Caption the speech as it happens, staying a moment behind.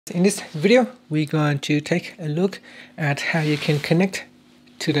In this video, we're going to take a look at how you can connect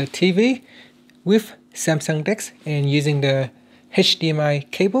to the TV with Samsung DeX and using the HDMI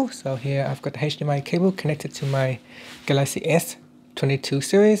cable. So here I've got the HDMI cable connected to my Galaxy S22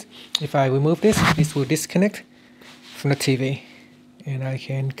 series. If I remove this, this will disconnect from the TV and I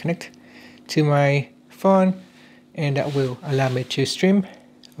can connect to my phone, and that will allow me to stream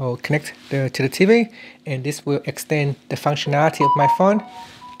or connect to the TV, and this will extend the functionality of my phone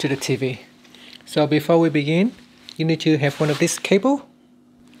to the TV. So before we begin, you need to have one of this cable.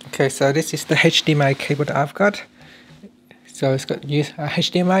 Okay, so this is the HDMI cable that I've got. So it's got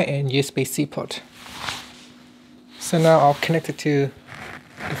HDMI and USB-C port. So now I'll connect it to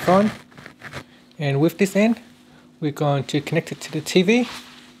the phone, and with this end, we're going to connect it to the TV.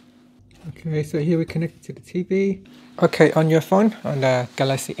 Okay, so here we connect it to the TV. Okay, on your phone, on the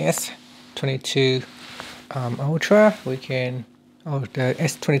Galaxy S22 Ultra, we can, the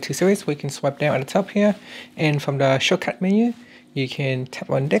S22 series, we can swipe down at the top here, and from the shortcut menu, you can tap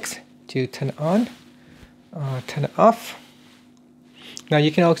on DeX to turn it on, turn it off. Now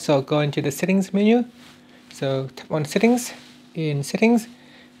you can also go into the settings menu. So tap on settings. In settings,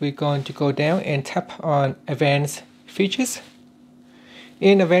 we're going to go down and tap on advanced features.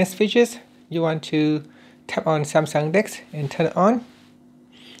 In advanced features, you want to tap on Samsung DeX and turn it on.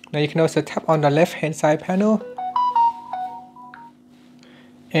 Now you can also tap on the left hand side panel,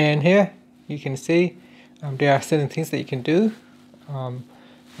 and here you can see there are certain things that you can do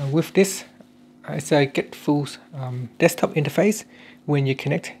with this. It's a get full desktop interface when you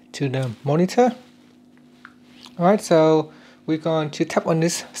connect to the monitor. Alright, so we're going to tap on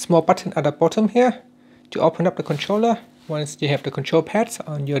this small button at the bottom here to open up the controller. Once you have the control pads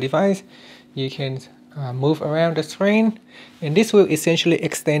on your device, you can move around the screen, and this will essentially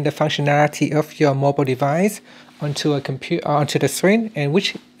extend the functionality of your mobile device onto a computer, onto the screen, and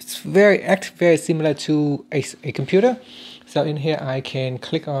which is very similar to a computer. So in here I can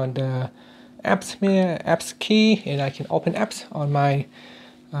click on the apps key, and I can open apps on my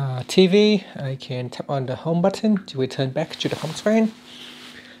TV. I can tap on the home button to return back to the home screen.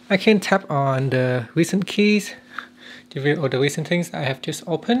 I can tap on the recent keys to view all the recent things I have just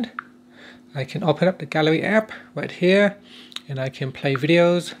opened. I can open up the gallery app right here, and I can play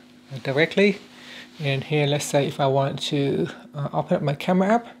videos directly. And here, let's say if I want to open up my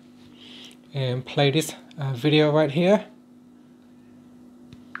camera app and play this video right here,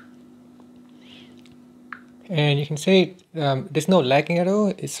 and you can see there's no lagging at all.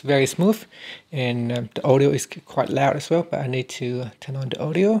 It's very smooth, and the audio is quite loud as well, but I need to turn on the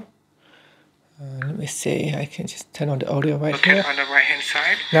audio. Let me see, I can just turn on the audio right here. On the right hand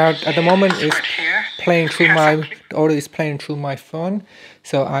side. Now at the moment it's playing through the audio is playing through my phone,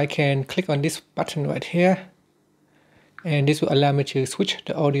 so I can click on this button right here, and this will allow me to switch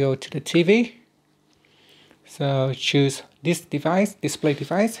the audio to the TV. So choose this device, display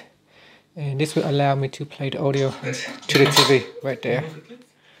device, and this will allow me to play the audio to the TV right there.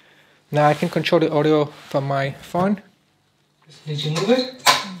 Now I can control the audio from my phone. Did you move it?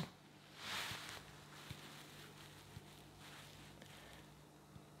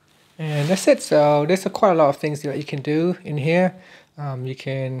 And that's it. So there's quite a lot of things that you can do in here. You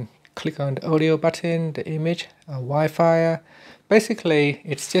can click on the audio button, the image, Wi-Fi. Basically,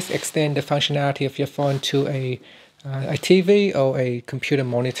 it's just extend the functionality of your phone to a TV or a computer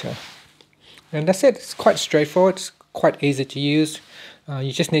monitor. And that's it. It's quite straightforward. It's quite easy to use.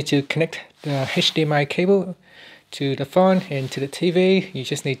 You just need to connect the HDMI cable to the phone and to the TV. You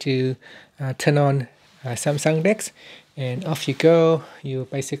just need to turn on Samsung DeX, and off you go. You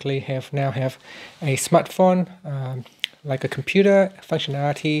basically now have a smartphone, like a computer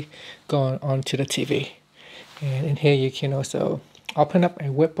functionality going on to the TV. And in here you can also open up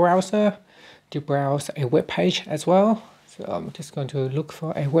a web browser to browse a web page as well. So I'm just going to look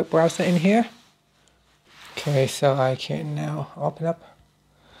for a web browser in here. Okay, so I can now open up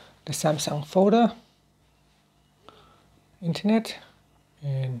the Samsung folder, internet,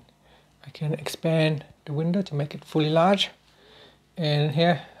 and I can expand the window to make it fully large, and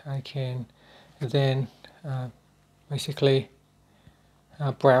here I can then basically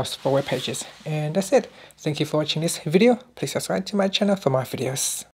browse for web pages. And that's it. Thank you for watching this video. Please subscribe to my channel for more videos.